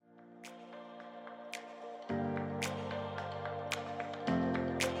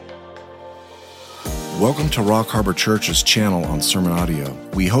Welcome to Rock Harbor Church's channel on Sermon Audio.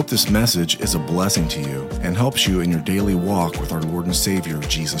 We hope this message is a blessing to you and helps you in your daily walk with our Lord and Savior,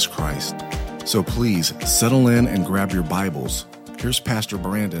 Jesus Christ. So please settle in and grab your Bibles. Here's Pastor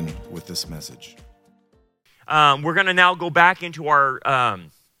Brandon with this message. We're going to now go back into our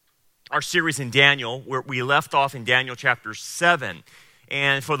series in Daniel, where we left off in Daniel chapter 7.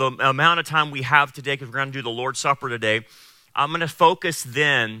 And for the amount of time we have today, because we're going to do the Lord's Supper today, I'm going to focus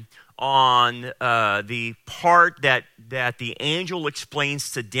then on the part that the angel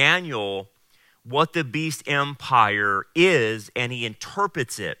explains to Daniel what the beast empire is, and he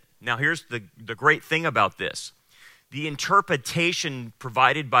interprets it. Now, here's the great thing about this. The interpretation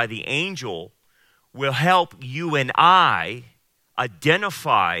provided by the angel will help you and I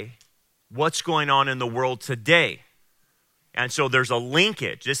identify what's going on in the world today. And so there's a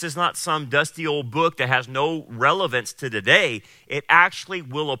linkage. This is not some dusty old book that has no relevance to today. It actually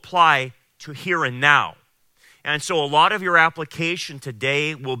will apply to here and now. And so a lot of your application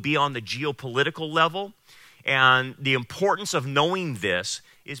today will be on the geopolitical level. And the importance of knowing this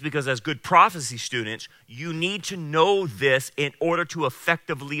is because as good prophecy students, you need to know this in order to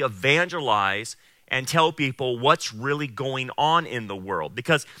effectively evangelize and tell people what's really going on in the world.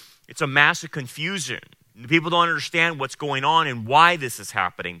 Because it's a massive confusion. People don't understand what's going on and why this is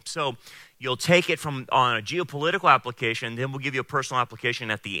happening. So you'll take it from on a geopolitical application, then we'll give you a personal application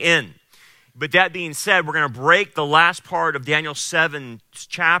at the end. But that being said, we're going to break the last part of Daniel 7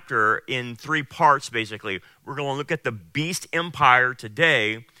 chapter in three parts, basically. We're going to look at the beast empire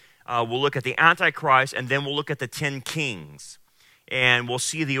today. We'll look at the Antichrist, and then we'll look at the 10 kings. And we'll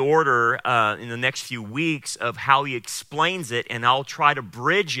see the order in the next few weeks of how he explains it, and I'll try to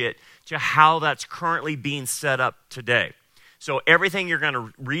bridge it to how that's currently being set up today. So everything you're going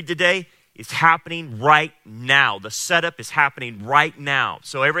to read today is happening right now. The setup is happening right now.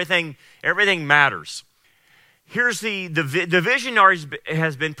 So everything matters. Here's the vision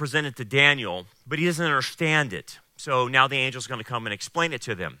has been presented to Daniel, but he doesn't understand it. So now the angel's going to come and explain it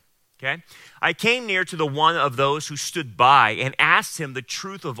to them. Okay? I came near to the one of those who stood by and asked him the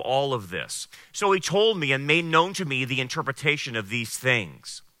truth of all of this. So he told me and made known to me the interpretation of these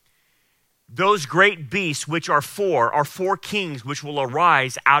things. Those great beasts, which are four kings which will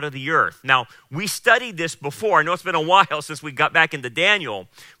arise out of the earth. Now, we studied this before. I know it's been a while since we got back into Daniel,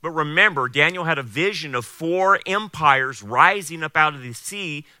 but remember, Daniel had a vision of 4 empires rising up out of the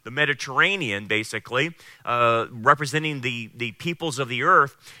sea, the Mediterranean, basically, representing the peoples of the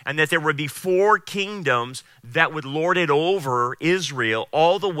earth, and that there would be 4 kingdoms that would lord it over Israel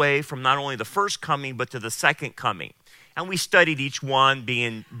all the way from not only the first coming, but to the second coming. And we studied each one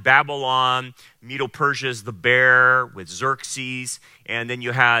being Babylon, Medo-Persia's the bear with Xerxes, and then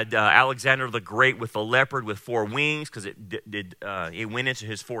you had Alexander the Great with the leopard with 4 wings because it went into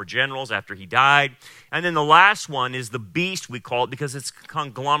his 4 generals after he died. And then the last one is the beast, we call it, because it's a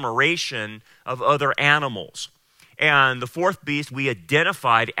conglomeration of other animals. And the 4th beast we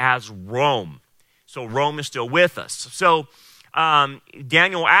identified as Rome. So Rome is still with us. So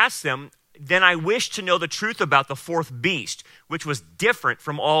Daniel asked them, then I wish to know the truth about the 4th beast, which was different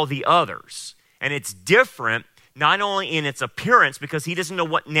from all the others. And it's different not only in its appearance, because he doesn't know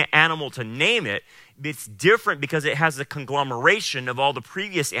what animal to name it, but it's different because it has a conglomeration of all the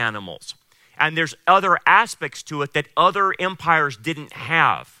previous animals. And there's other aspects to it that other empires didn't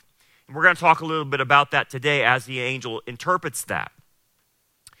have. And we're going to talk a little bit about that today as the angel interprets that.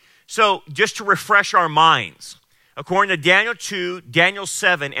 So just to refresh our minds, according to Daniel 2, Daniel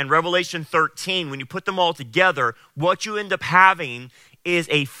 7, and Revelation 13, when you put them all together, what you end up having is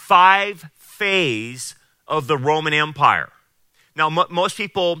a 5-phase of the Roman Empire. Now, most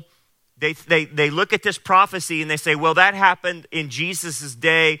people, they look at this prophecy and they say, well, that happened in Jesus'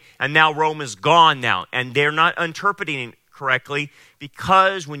 day, and now Rome is gone now. And they're not interpreting it correctly,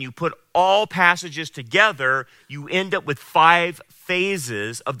 because when you put all passages together, you end up with 5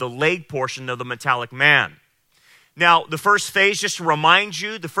 phases of the leg portion of the metallic man. Now, the first phase, just to remind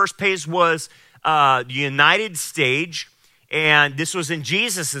you, the first phase was the United Stage, and this was in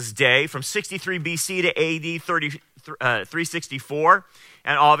Jesus' day from 63 BC to AD 364.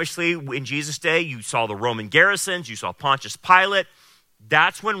 And obviously, in Jesus' day, you saw the Roman garrisons, you saw Pontius Pilate.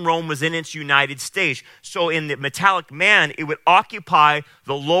 That's when Rome was in its United Stage. So in the metallic man, it would occupy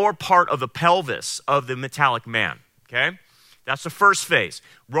the lower part of the pelvis of the metallic man, okay? That's the first phase.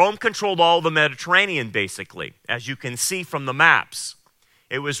 Rome controlled all the Mediterranean, basically, as you can see from the maps.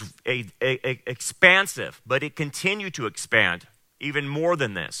 It was expansive, but it continued to expand even more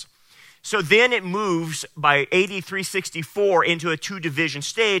than this. So then it moves by AD 364 into a 2-division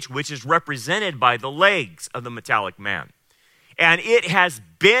stage, which is represented by the legs of the metallic man. And it has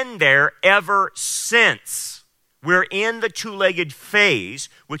been there ever since. We're in the two-legged phase,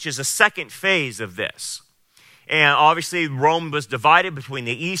 which is a second phase of this. And obviously, Rome was divided between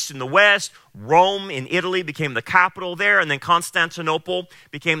the east and the west. Rome in Italy became the capital there, and then Constantinople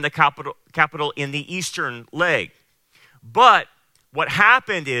became the capital in the eastern leg. But what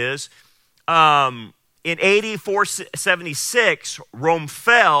happened is, in AD 476, Rome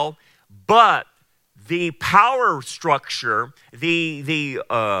fell, but the power structure, the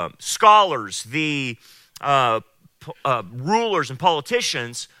scholars, the rulers and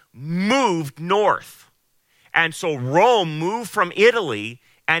politicians moved north. And so Rome moved from Italy,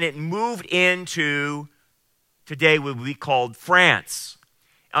 and it moved into, today would be called France,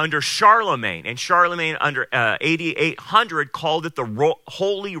 under Charlemagne. And Charlemagne, under AD 800, called it the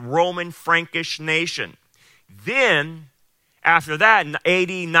Holy Roman Frankish nation. Then, after that, in AD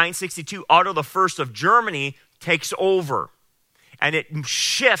 962, Otto I of Germany takes over. And it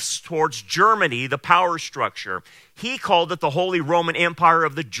shifts towards Germany, the power structure. He called it the Holy Roman Empire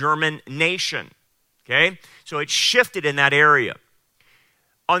of the German nation. Okay? So it shifted in that area.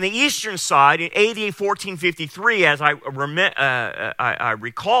 On the eastern side, in AD 1453, as I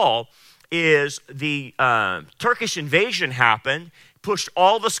recall, is the Turkish invasion happened, pushed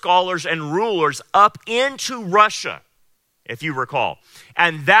all the scholars and rulers up into Russia, if you recall.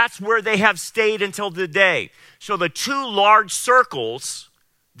 And that's where they have stayed until today. So the two large circles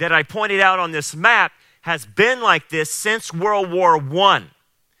that I pointed out on this map has been like this since World War I.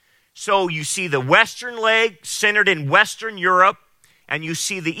 So you see the western leg centered in Western Europe, and you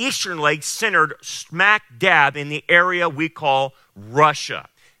see the eastern leg centered smack dab in the area we call Russia.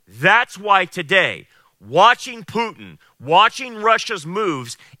 That's why today, watching Putin, watching Russia's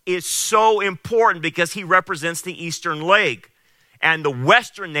moves is so important, because he represents the eastern leg. And the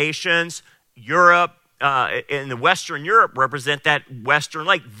Western nations, Europe, in the Western Europe represent that western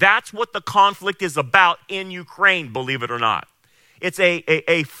leg. That's what the conflict is about in Ukraine, believe it or not. It's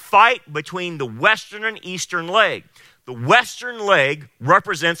a fight between the western and eastern leg. The western leg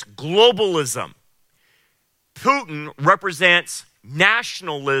represents globalism. Putin represents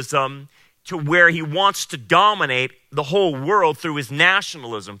nationalism, to where he wants to dominate the whole world through his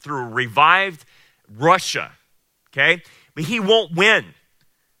nationalism, through a revived Russia. Okay? But he won't win,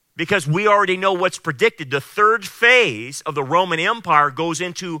 because we already know what's predicted. The third phase of the Roman Empire goes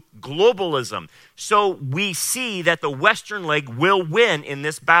into globalism. So we see that the western leg will win in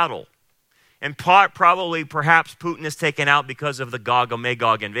this battle. And probably, perhaps, Putin is taken out because of the Gog and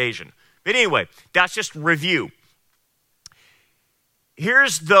Magog invasion. But anyway, that's just review.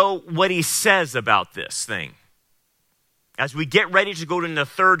 Here's, though, what he says about this thing. As we get ready to go to the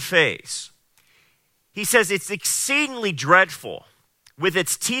third phase, he says it's exceedingly dreadful, with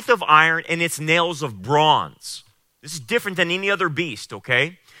its teeth of iron and its nails of bronze. This is different than any other beast,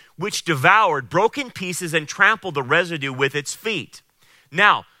 okay? Which devoured, broke in pieces, and trampled the residue with its feet.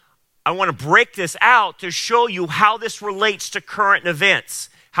 Now, I want to break this out to show you how this relates to current events,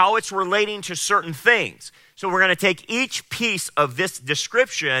 how it's relating to certain things. So we're going to take each piece of this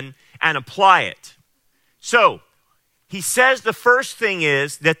description and apply it. So, he says the first thing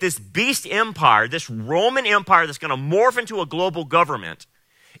is that this beast empire, this Roman Empire that's going to morph into a global government,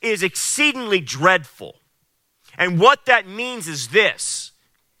 is exceedingly dreadful. And what that means is this,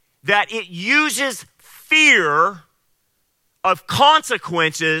 that it uses fear of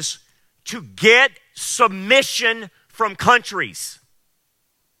consequences to get submission from countries.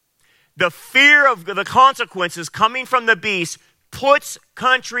 The fear of the consequences coming from the beast puts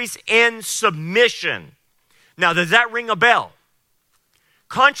countries in submission. Now, does that ring a bell?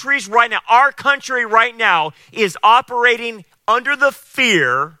 Countries right now, our country right now is operating under the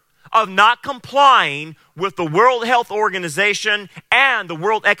fear of not complying with the World Health Organization and the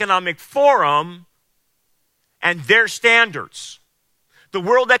World Economic Forum and their standards. The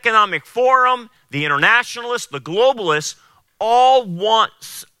World Economic Forum, the internationalists, the globalists, all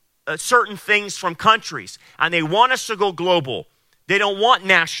want certain things from countries, and they want us to go global. They don't want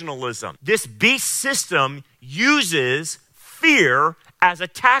nationalism. This beast system uses fear as a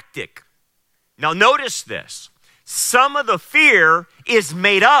tactic. Now notice this. Some of the fear is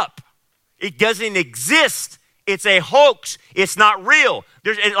made up. It doesn't exist. It's a hoax. It's not real.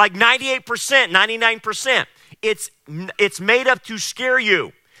 There's like 98%, 99%. It's made up to scare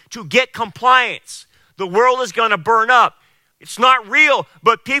you, to get compliance. The world is going to burn up. It's not real,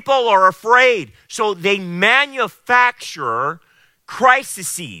 but people are afraid. So they manufacture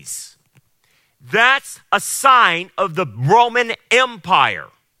crises. That's a sign of the Roman Empire.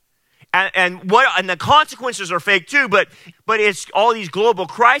 And the consequences are fake too, but it's all these global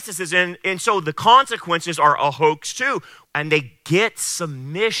crises, and so the consequences are a hoax too. and they get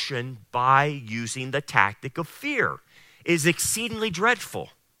submission by using the tactic of fear. It is exceedingly dreadful.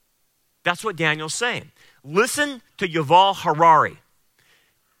 That's what Daniel's saying. Listen to Yuval Harari.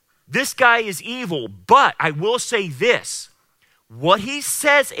 This guy is evil, but I will say this. What he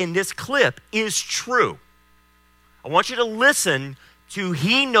says in this clip is true. I want you to listen to,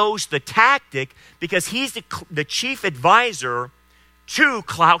 he knows the tactic because he's the chief advisor to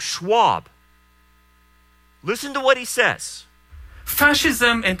Klaus Schwab. Listen to what he says.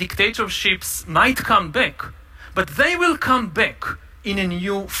 Fascism and dictatorships might come back, but they will come back in a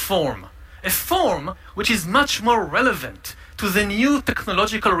new form. A form which is much more relevant to the new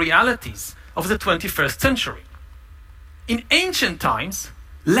technological realities of the 21st century. In ancient times,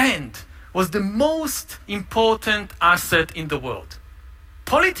 land was the most important asset in the world.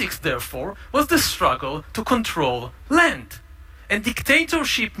 Politics, therefore, was the struggle to control land. And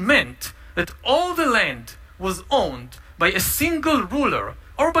dictatorship meant that all the land was owned by a single ruler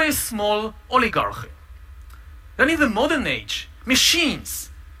or by a small oligarchy. Then in the modern age, machines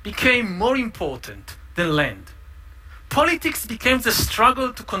became more important than land. Politics became the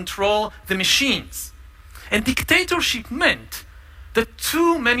struggle to control the machines. And dictatorship meant that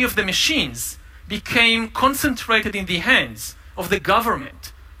too many of the machines became concentrated in the hands of the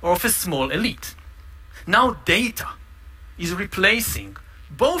government or of a small elite. Now data is replacing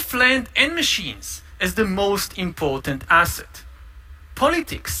both land and machines as the most important asset.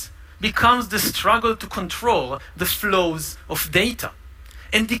 Politics becomes the struggle to control the flows of data.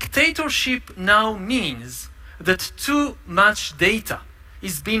 And dictatorship now means that too much data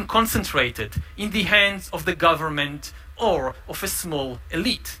is being concentrated in the hands of the government or of a small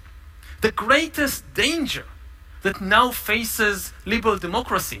elite. The greatest danger that now faces liberal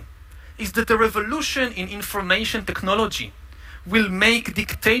democracy is that the revolution in information technology will make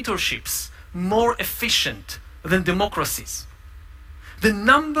dictatorships more efficient than democracies. The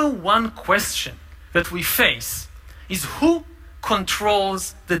number one question that we face is who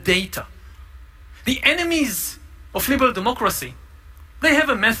controls the data. The enemies of liberal democracy, they have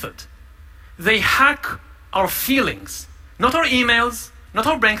a method. They hack our feelings, not our emails, not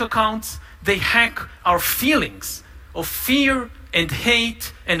our bank accounts. They hack our feelings of fear and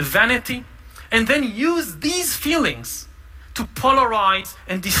hate and vanity, and then use these feelings to polarize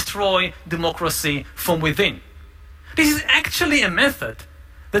and destroy democracy from within. This is actually a method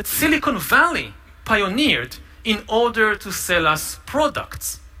that Silicon Valley pioneered in order to sell us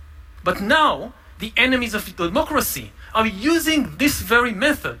products. But now, the enemies of democracy are using this very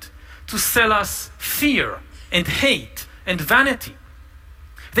method to sell us fear and hate and vanity.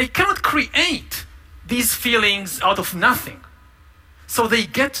 They cannot create these feelings out of nothing. So they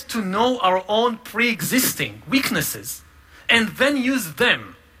get to know our own pre-existing weaknesses and then use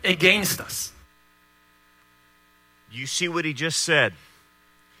them against us. You see what he just said?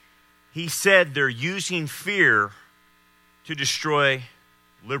 He said they're using fear to destroy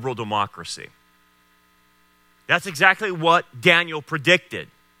liberal democracy. That's exactly what Daniel predicted.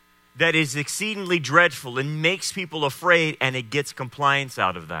 That is exceedingly dreadful and makes people afraid, and it gets compliance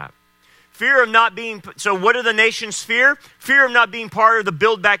out of that. Fear of not being, so what do the nations fear? Fear of not being part of the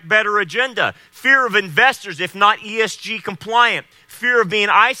Build Back Better agenda. Fear of investors, if not ESG compliant. Fear of being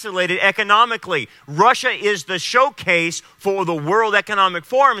isolated economically. Russia is the showcase for the World Economic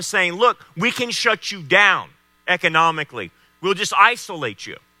Forum saying, look, we can shut you down economically. We'll just isolate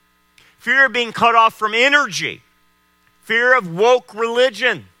you. Fear of being cut off from energy. Fear of woke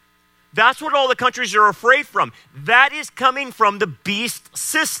religion. That's what all the countries are afraid from. That is coming from the beast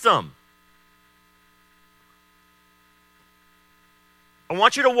system. I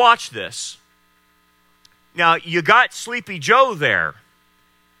want you to watch this. Now, you got Sleepy Joe there,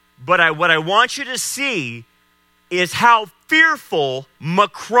 but what I want you to see is how fearful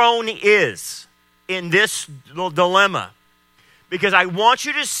Macron is in this dilemma. Because I want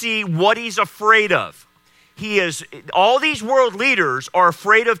you to see what he's afraid of. All these world leaders are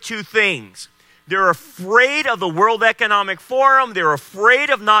afraid of two things. They're afraid of the World Economic Forum. They're afraid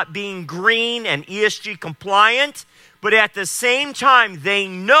of not being green and ESG compliant. But at the same time, they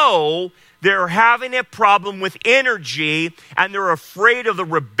know they're having a problem with energy, and they're afraid of the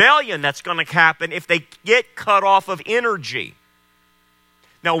rebellion that's going to happen if they get cut off of energy.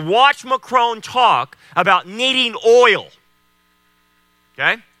 Now watch Macron talk about needing oil.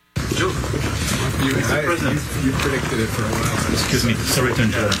 Okay? You predicted it for a while. Excuse me, sorry to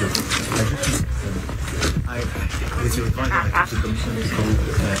interrupt you. With your advice, I took the commission to go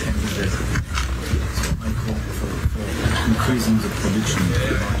and invest. So I call for increasing the production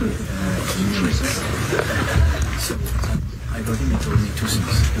of minerals. So I got him, he told me two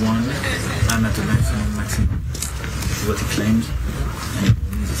things. One, I'm at the maximum. what he claimed. And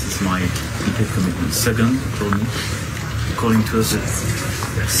this is my complete commitment. Second, he told me, according to us,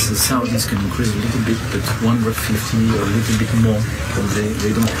 the Saudis can increase a little bit, but 150 or a little bit more, because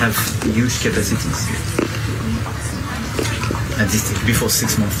they don't have huge capacities. And this is before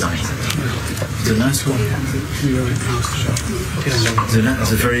 6 months time. The last one, the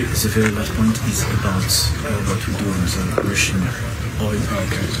very last point is about what we do on the Russian oil.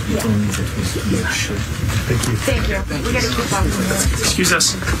 He told me that was too much. Thank you. We got to keep on. Excuse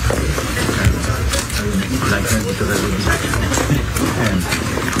us. I would like that because I will be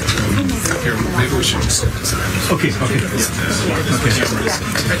Here, maybe we should just... Okay.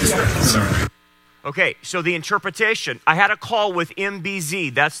 Sorry. Okay, so the interpretation. I had a call with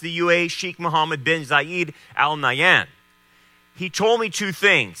MBZ. That's the UAE Sheikh Mohammed bin Zayed Al Nahyan. He told me two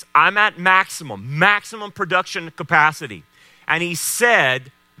things. I'm at maximum production capacity. And he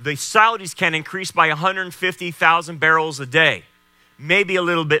said the Saudis can increase by 150,000 barrels a day, maybe a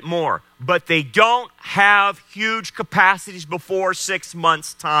little bit more. But they don't have huge capacities before 6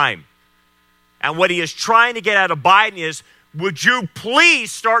 months' time. And what he is trying to get out of Biden is, would you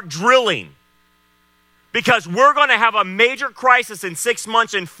please start drilling? Because we're going to have a major crisis in 6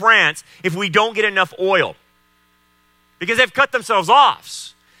 months in France if we don't get enough oil. Because they've cut themselves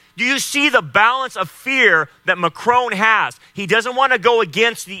off. Do you see the balance of fear that Macron has? He doesn't want to go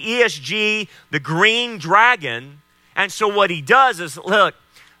against the ESG, the green dragon. And so what he does is, look,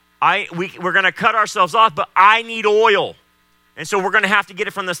 we're going to cut ourselves off, but I need oil. And so we're going to have to get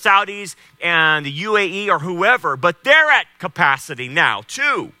it from the Saudis and the UAE or whoever. But they're at capacity now,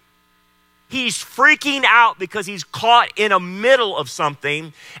 too. He's freaking out because he's caught in the middle of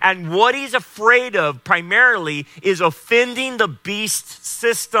something. And what he's afraid of primarily is offending the beast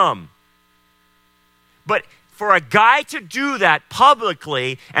system. But for a guy to do that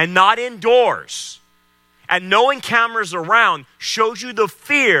publicly and not indoors and knowing cameras around shows you the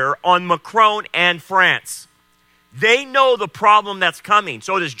fear on Macron and France. They know the problem that's coming.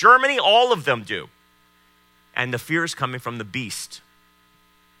 So does Germany. All of them do. And the fear is coming from the beast.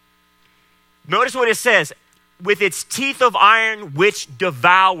 Notice what it says, with its teeth of iron which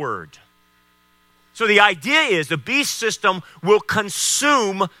devoured. So the idea is the beast system will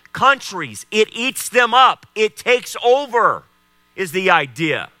consume countries. It eats them up. It takes over is the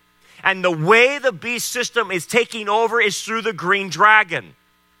idea. And the way the beast system is taking over is through the green dragon.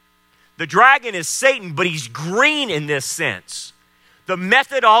 The dragon is Satan, but he's green in this sense. The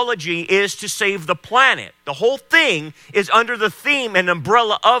methodology is to save the planet. The whole thing is under the theme and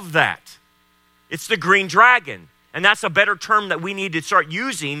umbrella of that. It's the green dragon. And that's a better term that we need to start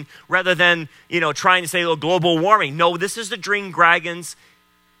using rather than, trying to say, global warming. No, this is the green dragon's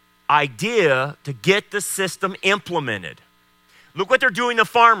idea to get the system implemented. Look what they're doing to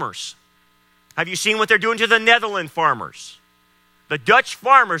farmers. Have you seen what they're doing to the Netherlands farmers? The Dutch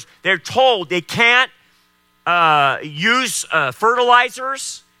farmers, they're told they can't use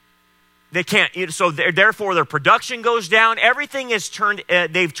fertilizers. They can't, so therefore their production goes down. Everything is turned,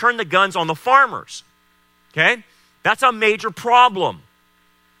 they've turned the guns on the farmers. Okay? That's a major problem.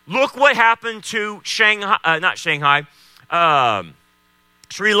 Look what happened to Sri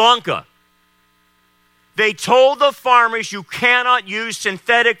Lanka. They told the farmers you cannot use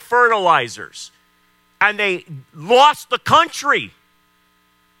synthetic fertilizers. And they lost the country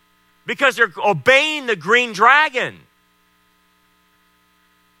because they're obeying the green dragon.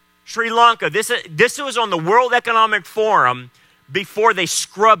 Sri Lanka, this was on the World Economic Forum before they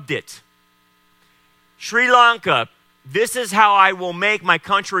scrubbed it. Sri Lanka, this is how I will make my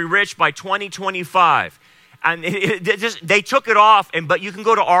country rich by 2025. And they took it off, but you can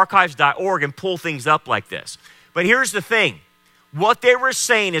go to archives.org and pull things up like this. But here's the thing. What they were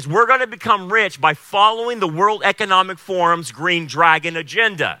saying is we're going to become rich by following the World Economic Forum's Green Dragon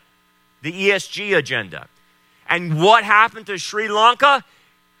agenda, the ESG agenda. And what happened to Sri Lanka?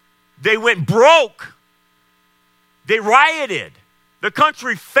 They went broke. They rioted. The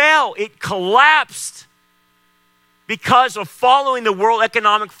country fell. It collapsed because of following the World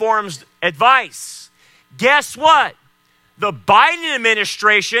Economic Forum's advice. Guess what? The Biden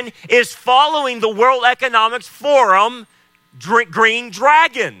administration is following the World Economic Forum Green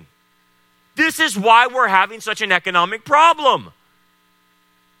Dragon. This is why we're having such an economic problem.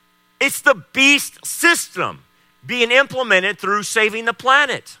 It's the beast system being implemented through saving the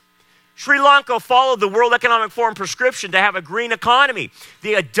planet. Sri Lanka followed the World Economic Forum prescription to have a green economy.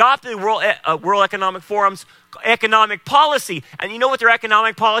 They adopted the World Economic Forum's economic policy. And you know what their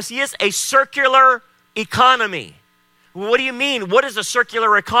economic policy is? A circular economy. What do you mean? What is a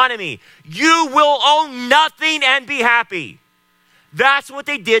circular economy? You will own nothing and be happy. That's what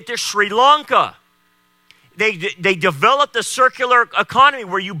they did to Sri Lanka. They developed a circular economy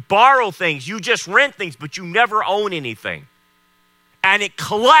where you borrow things, you just rent things, but you never own anything. And it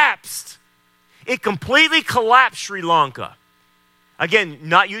collapsed. It completely collapsed Sri Lanka. Again,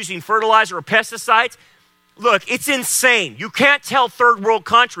 not using fertilizer or pesticides. Look, it's insane. You can't tell third world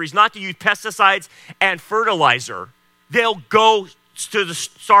countries not to use pesticides and fertilizer. They'll go to the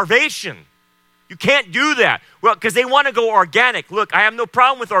starvation. You can't do that. Well, because they want to go organic. Look, I have no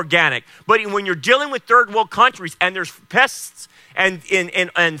problem with organic. But when you're dealing with third world countries and there's pests and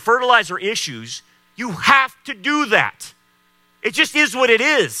fertilizer issues, you have to do that. It just is what it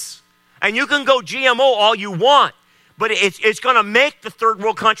is. And you can go GMO all you want, but it's going to make the third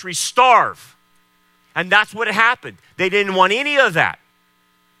world countries starve. And that's what happened. They didn't want any of that.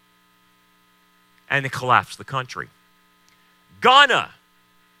 And it collapsed the country. Ghana.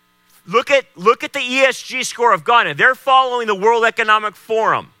 Look at the ESG score of Ghana. They're following the World Economic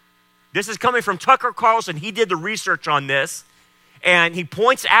Forum. This is coming from Tucker Carlson. He did the research on this. And he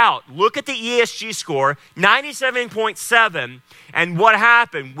points out, look at the ESG score, 97.7. And what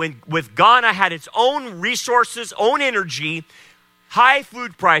happened with Ghana had its own resources, own energy, high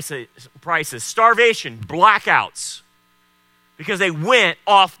food prices, starvation, blackouts. Because they went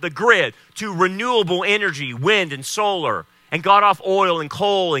off the grid to renewable energy, wind and solar, and got off oil and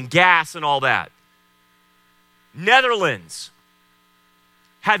coal and gas and all that. Netherlands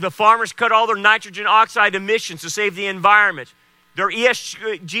had the farmers cut all their nitrogen oxide emissions to save the environment. Their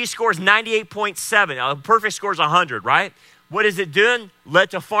ESG score is 98.7. A perfect score is 100, right? What is it doing?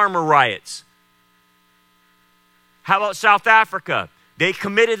 Led to farmer riots. How about South Africa? They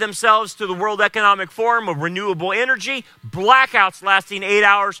committed themselves to the World Economic Forum of renewable energy. Blackouts lasting 8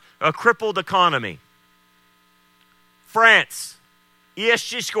 hours, a crippled economy. France,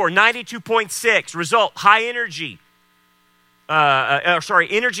 ESG score 92.6. Result, high energy.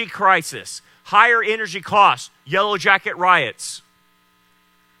 Energy crisis. Higher energy costs, yellow jacket riots.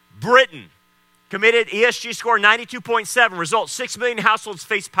 Britain, committed ESG score 92.7. Result, 6 million households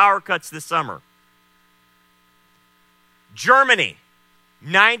face power cuts this summer. Germany,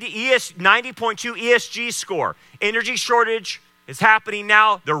 90.2 ESG score. Energy shortage is happening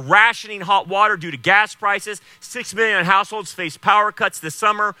now. They're rationing hot water due to gas prices. 6 million households face power cuts this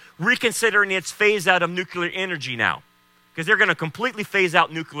summer, reconsidering its phase out of nuclear energy now. Because they're going to completely phase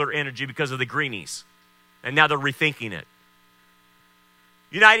out nuclear energy because of the greenies. And now they're rethinking it.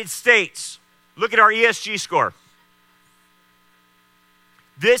 United States, look at our ESG score.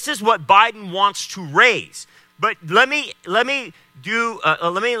 This is what Biden wants to raise. But let me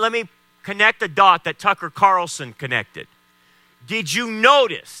connect the dot that Tucker Carlson connected. Did you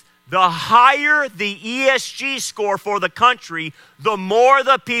notice the higher the ESG score for the country, the more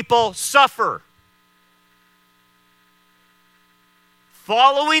the people suffer?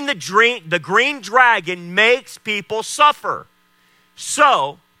 Following the green dragon makes people suffer.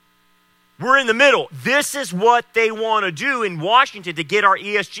 So, we're in the middle. This is what they want to do in Washington to get our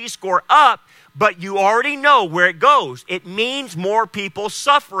ESG score up, but you already know where it goes. It means more people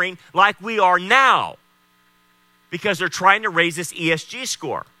suffering like we are now because they're trying to raise this ESG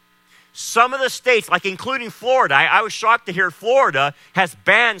score. Some of the states, like including Florida, I was shocked to hear Florida has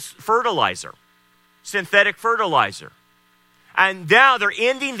banned fertilizer, synthetic fertilizer. And now they're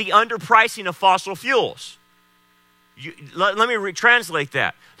ending the underpricing of fossil fuels. Let me retranslate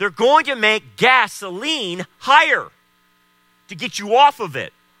that. They're going to make gasoline higher to get you off of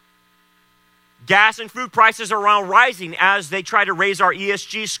it. Gas and food prices are now rising as they try to raise our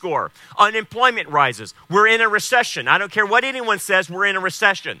ESG score. Unemployment rises. We're in a recession. I don't care what anyone says, we're in a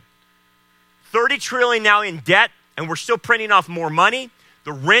recession. 30 trillion now in debt, and we're still printing off more money.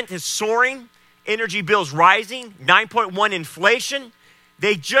 The rent is soaring. Energy bills rising. 9.1 inflation.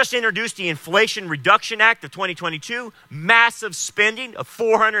 They just introduced the Inflation Reduction Act of 2022. Massive spending of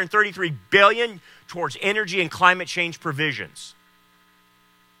 $433 billion towards energy and climate change provisions.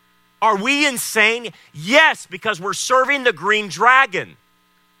 Are we insane? Yes, because we're serving the green dragon.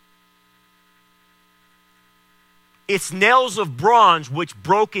 It's nails of bronze which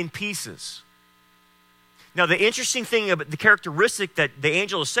broke in pieces. Now, the interesting thing about the characteristic that the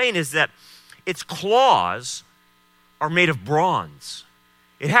angel is saying is that its claws are made of bronze.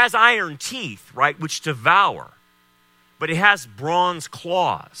 It has iron teeth, right, which devour, but it has bronze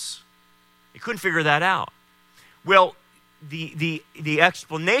claws. They couldn't figure that out. Well, the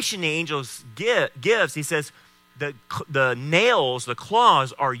explanation the angel gives, he says, the nails, the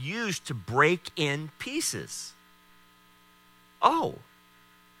claws, are used to break in pieces. Oh.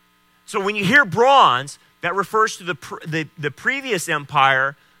 So when you hear bronze, that refers to the previous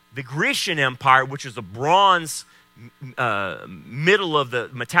empire, the Grecian Empire, which is the bronze middle of the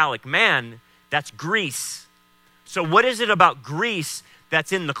metallic man. That's Greece. So what is it about Greece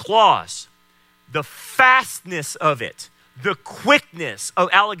that's in the clause? The fastness of it, the quickness of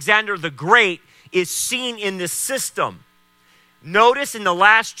Alexander the Great is seen in this system. Notice in the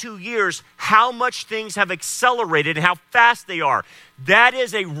last 2 years how much things have accelerated and how fast they are. That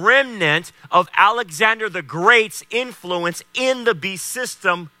is a remnant of Alexander the Great's influence in the beast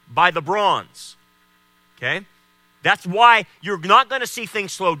system by the bronze. Okay? That's why you're not going to see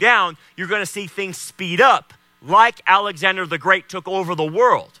things slow down. You're going to see things speed up like Alexander the Great took over the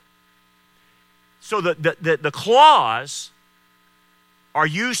world. So the claws are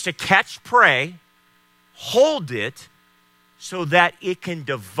used to catch prey, hold it, so that it can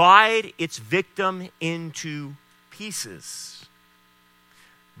divide its victim into pieces.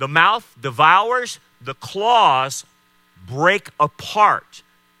 The mouth devours, the claws break apart.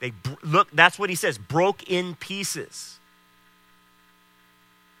 Look, that's what he says, broke in pieces.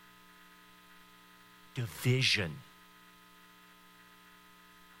 Division.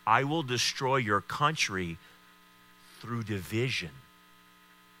 I will destroy your country through division.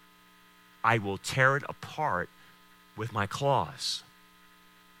 I will tear it apart with my claws.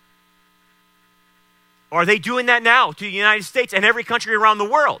 Are they doing that now to the United States and every country around the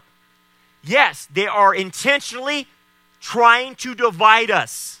world? Yes, they are intentionally trying to divide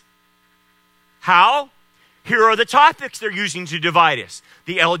us. How? Here are the topics they're using to divide us.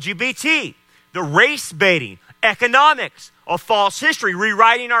 The LGBT, the race baiting, economics, a false history,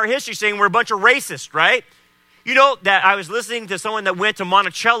 rewriting our history, saying we're a bunch of racists, right? You know, that I was listening to someone that went to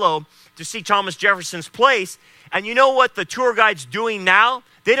Monticello to see Thomas Jefferson's place, and you know what the tour guide's doing now?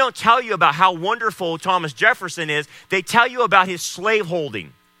 They don't tell you about how wonderful Thomas Jefferson is. They tell you about his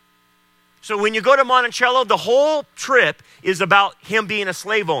slaveholding. So when you go to Monticello, the whole trip is about him being a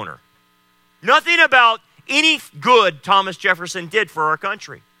slave owner. Nothing about any good Thomas Jefferson did for our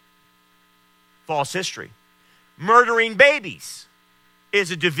country. False history. Murdering babies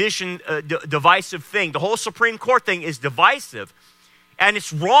is a divisive thing. The whole Supreme Court thing is divisive. And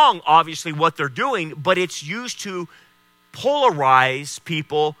it's wrong, obviously, what they're doing, but it's used to polarize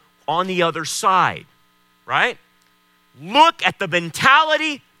people on the other side, right? Look at the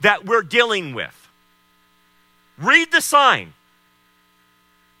mentality that we're dealing with. Read the sign.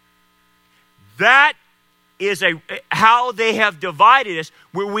 That is how they have divided us,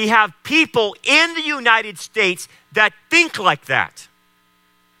 where we have people in the United States that think like that.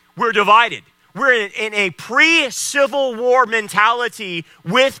 We're divided. We're in a pre-Civil War mentality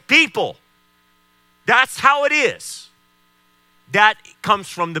with people. That's how it is. That comes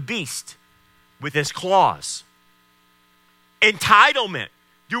from the beast with his claws. Entitlement.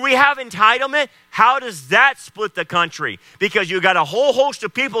 Do we have entitlement? How does that split the country? Because you got a whole host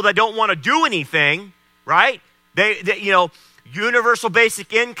of people that don't want to do anything, right? They universal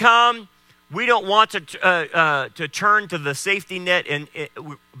basic income. We don't want to turn to the safety net,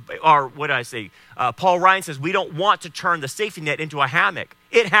 or what did I say? Paul Ryan says we don't want to turn the safety net into a hammock.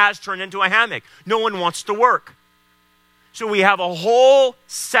 It has turned into a hammock. No one wants to work. So we have a whole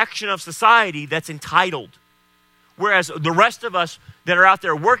section of society that's entitled. Whereas the rest of us that are out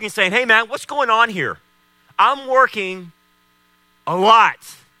there working saying, hey man, what's going on here? I'm working a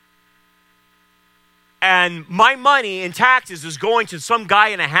lot. And my money in taxes is going to some guy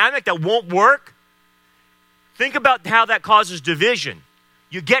in a hammock that won't work. Think about how that causes division.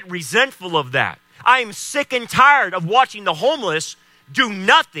 You get resentful of that. I am sick and tired of watching the homeless do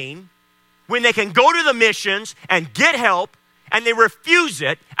nothing when they can go to the missions and get help, and they refuse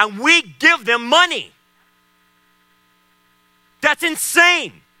it, and we give them money. That's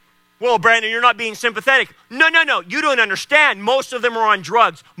insane. Well, Brandon, you're not being sympathetic. No. You don't understand. Most of them are on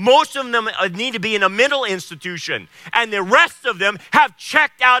drugs. Most of them need to be in a mental institution. And the rest of them have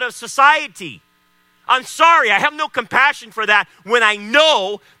checked out of society. I'm sorry. I have no compassion for that when I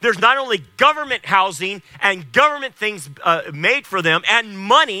know there's not only government housing and government things made for them and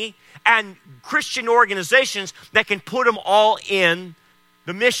money and Christian organizations that can put them all in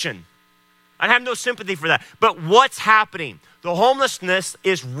the mission. I have no sympathy for that. But what's happening? The homelessness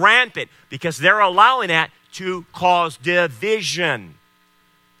is rampant because they're allowing that to cause division.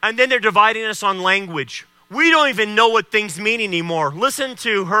 And then they're dividing us on language. We don't even know what things mean anymore. Listen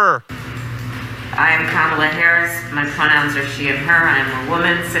to her. I am Kamala Harris. My pronouns are she and her. I am a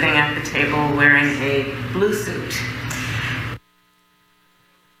woman sitting at the table wearing a blue suit.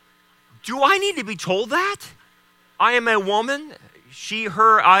 Do I need to be told that? I am a woman. She,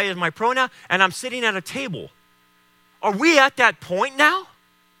 her, I is my pronoun. And I'm sitting at a table. Are we at that point now?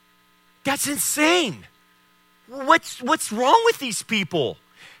 That's insane. What's wrong with these people?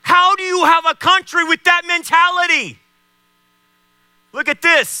 How do you have a country with that mentality? Look at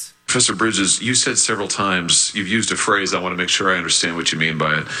this. Professor Bridges, you said several times, you've used a phrase, I want to make sure I understand what you mean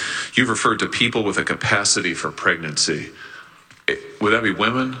by it. You've referred to people with a capacity for pregnancy. Would that be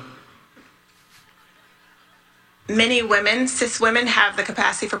women? Many women, cis women, have the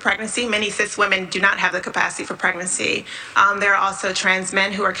capacity for pregnancy. Many cis women do not have the capacity for pregnancy. There are also trans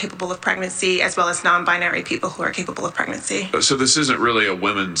men who are capable of pregnancy, as well as non-binary people who are capable of pregnancy. So this isn't really a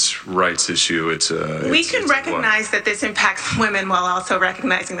women's rights issue. We can recognize that this impacts women while also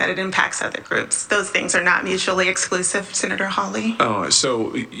recognizing that it impacts other groups. Those things are not mutually exclusive, Senator Hawley. Oh,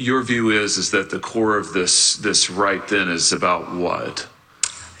 so your view is that the core of this right then is about what?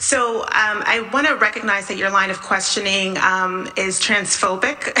 So I want to recognize that your line of questioning is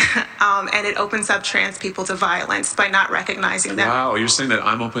transphobic, and it opens up trans people to violence by not recognizing them. Wow, you're saying that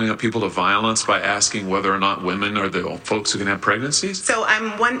I'm opening up people to violence by asking whether or not women are the folks who can have pregnancies? So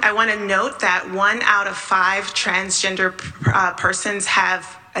I want to note that 1 out of 5 transgender persons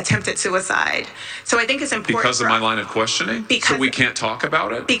have attempted suicide. So I think it's important. Because of my line of questioning? So we can't talk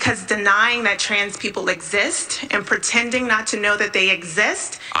about it? Because denying that trans people exist and pretending not to know that they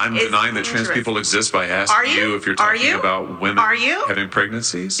exist. I'm denying that trans people exist by asking you if you're talking about women having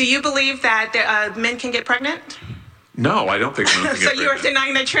pregnancies? Do you believe that men can get pregnant? No, I don't think women can get So pregnant. you are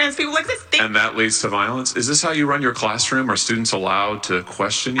denying that trans people exist? And that leads to violence? Is this how you run your classroom? Are students allowed to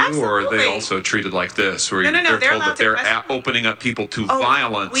question you? Absolutely. Or are they also treated like this, where No, they're they're told that they're allowed to opening up people to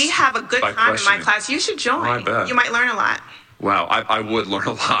violence? We have a good time in my class. You should join. I bet. You might learn a lot. Wow, I would learn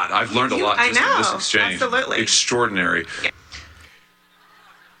a lot. I've learned a lot just in this exchange. Absolutely. Extraordinary. Yeah.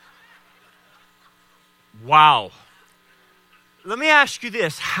 Wow. Let me ask you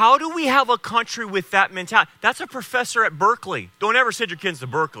this. How do we have a country with that mentality? That's a professor at Berkeley. Don't ever send your kids to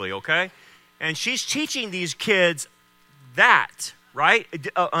Berkeley, okay? And she's teaching these kids that, right?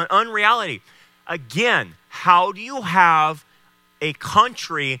 An unreality. Again, how do you have a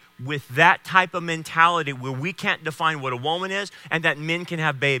country with that type of mentality where we can't define what a woman is and that men can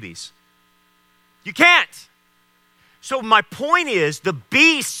have babies? You can't. So my point is, the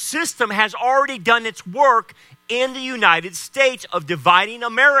beast system has already done its work in the United States of dividing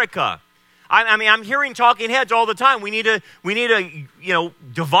America. I mean, I'm hearing talking heads all the time. We need to,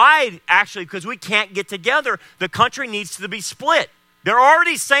 divide, actually, because we can't get together. The country needs to be split. They're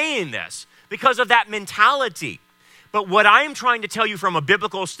already saying this because of that mentality. But what I am trying to tell you from a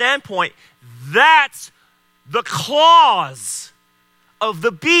biblical standpoint, that's the claws of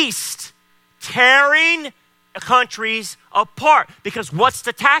the beast tearing countries apart. Because what's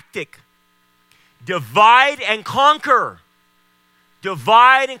the tactic? Divide and conquer.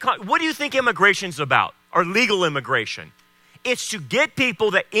 Divide and conquer. What do you think immigration's about? Or legal immigration? It's to get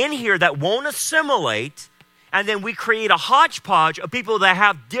people that in here that won't assimilate, and then we create a hodgepodge of people that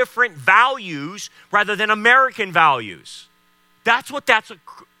have different values rather than American values. That's what that's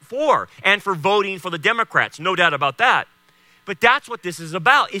for. And for voting for the Democrats, no doubt about that. But that's what this is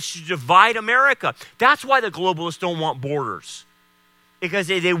about. It's to divide America. That's why the globalists don't want borders. Because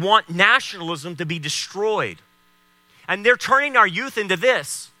they want nationalism to be destroyed. And they're turning our youth into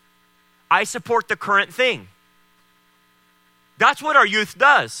this. I support the current thing. That's what our youth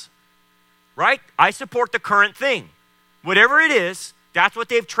does. Right? I support the current thing. Whatever it is, that's what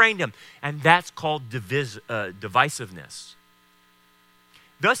they've trained them. And that's called divisiveness.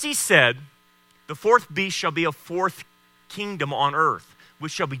 Thus he said, the fourth beast shall be a fourth kingdom on earth,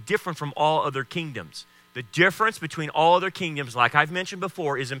 which shall be different from all other kingdoms. The difference between all other kingdoms, like I've mentioned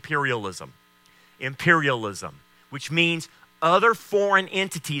before, is imperialism. Imperialism, which means other foreign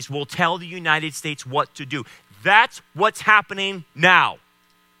entities will tell the United States what to do. That's what's happening now.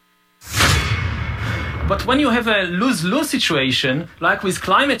 But when you have a lose-lose situation, like with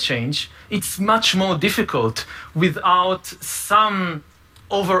climate change, it's much more difficult without some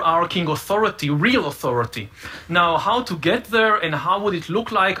overarching authority, real authority. Now, how to get there and how would it look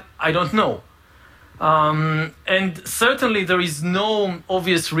like, I don't know. And certainly there is no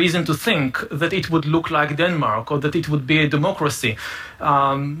obvious reason to think that it would look like Denmark or that it would be a democracy.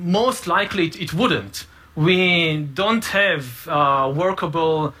 Most likely it wouldn't. We don't have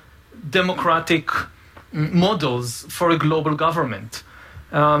workable democratic models for a global government.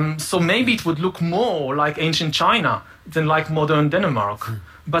 So maybe it would look more like ancient China than like modern Denmark.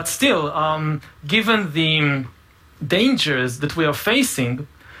 But still, given the dangers that we are facing,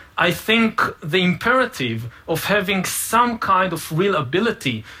 I think the imperative of having some kind of real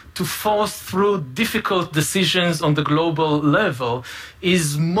ability to force through difficult decisions on the global level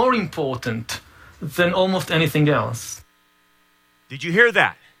is more important than almost anything else. Did you hear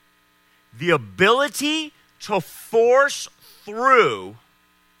that? The ability to force through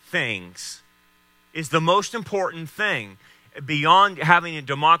things is the most important thing. beyond having a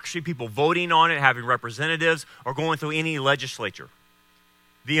democracy, people voting on it, having representatives, or going through any legislature.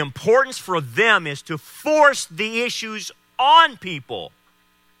 The importance for them is to force the issues on people,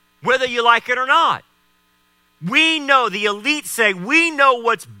 whether you like it or not. We know, the elites say, we know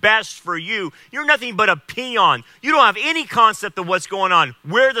what's best for you. You're nothing but a peon. You don't have any concept of what's going on.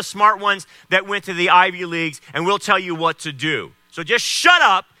 We're the smart ones that went to the Ivy Leagues, and we'll tell you what to do. So just shut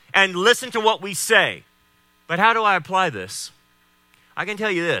up and listen to what we say. But how do I apply this? I can tell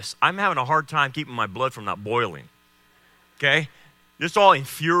you this. I'm having a hard time keeping my blood from not boiling. Okay? This all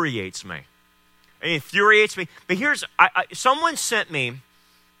infuriates me. It infuriates me. But here's, someone sent me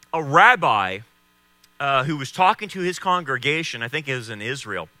a rabbi who was talking to his congregation, I think it was in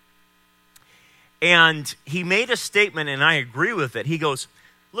Israel. And he made a statement, and I agree with it. He goes,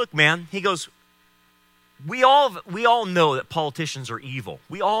 look, man, he goes, we all know that politicians are evil.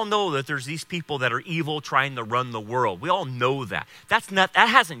 We all know that there's these people that are evil trying to run the world. We all know that. That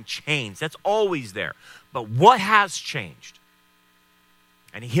hasn't changed. That's always there. But what has changed?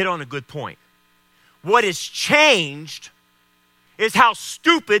 And he hit on a good point. What has changed is how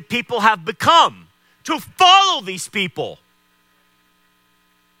stupid people have become to follow these people.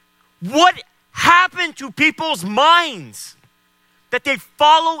 What happened to people's minds that they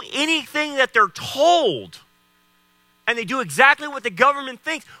follow anything that they're told and they do exactly what the government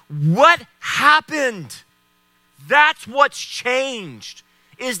thinks? What happened? That's what's changed,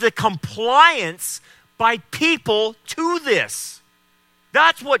 is the compliance by people to this.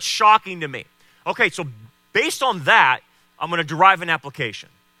 That's what's shocking to me. Okay, so based on that, I'm going to derive an application.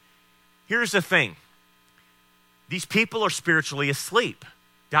 Here's the thing. These people are spiritually asleep.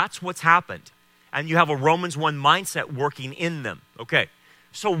 That's what's happened. And you have a Romans 1 mindset working in them. Okay,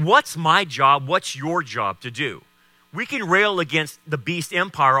 so what's my job? What's your job to do? We can rail against the beast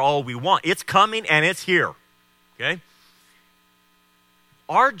empire all we want. It's coming and it's here. Okay?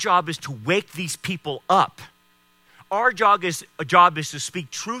 Our job is to wake these people up. Our job is to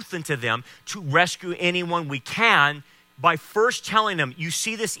speak truth into them, to rescue anyone we can by first telling them, you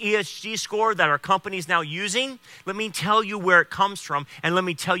see this ESG score that our company's now using? Let me tell you where it comes from, and let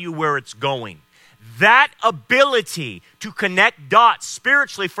me tell you where it's going. That ability to connect dots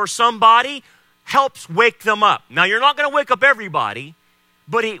spiritually for somebody helps wake them up. Now, you're not going to wake up everybody,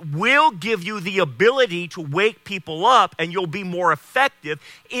 but it will give you the ability to wake people up, and you'll be more effective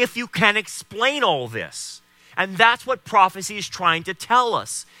if you can explain all this. And that's what prophecy is trying to tell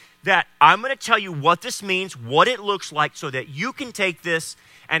us. That I'm going to tell you what this means, what it looks like, so that you can take this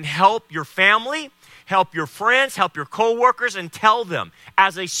and help your family, help your friends, help your coworkers, and tell them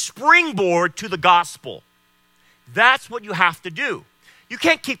as a springboard to the gospel. That's what you have to do. You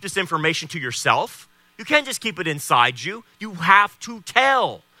can't keep this information to yourself. You can't just keep it inside you. You have to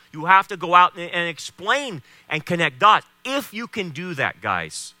tell. You have to go out and explain and connect dots. If you can do that,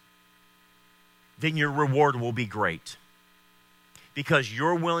 guys, then your reward will be great. Because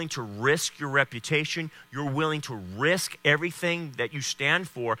you're willing to risk your reputation. You're willing to risk everything that you stand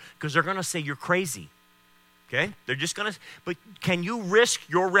for, because they're going to say you're crazy. Okay? They're just going to, but can you risk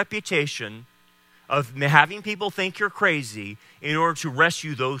your reputation of having people think you're crazy in order to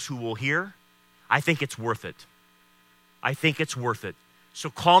rescue those who will hear? I think it's worth it. I think it's worth it. So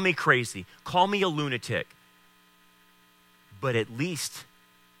call me crazy. Call me a lunatic. But at least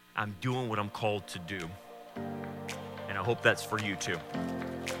I'm doing what I'm called to do. And I hope that's for you too.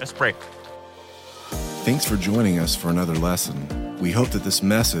 Let's pray. Thanks for joining us for another lesson. We hope that this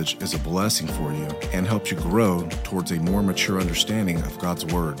message is a blessing for you and helps you grow towards a more mature understanding of God's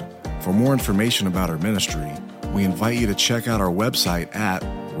Word. For more information about our ministry, we invite you to check out our website at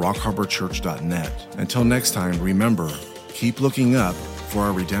rockharborchurch.net. Until next time, remember, keep looking up, for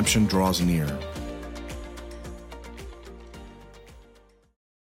our redemption draws near.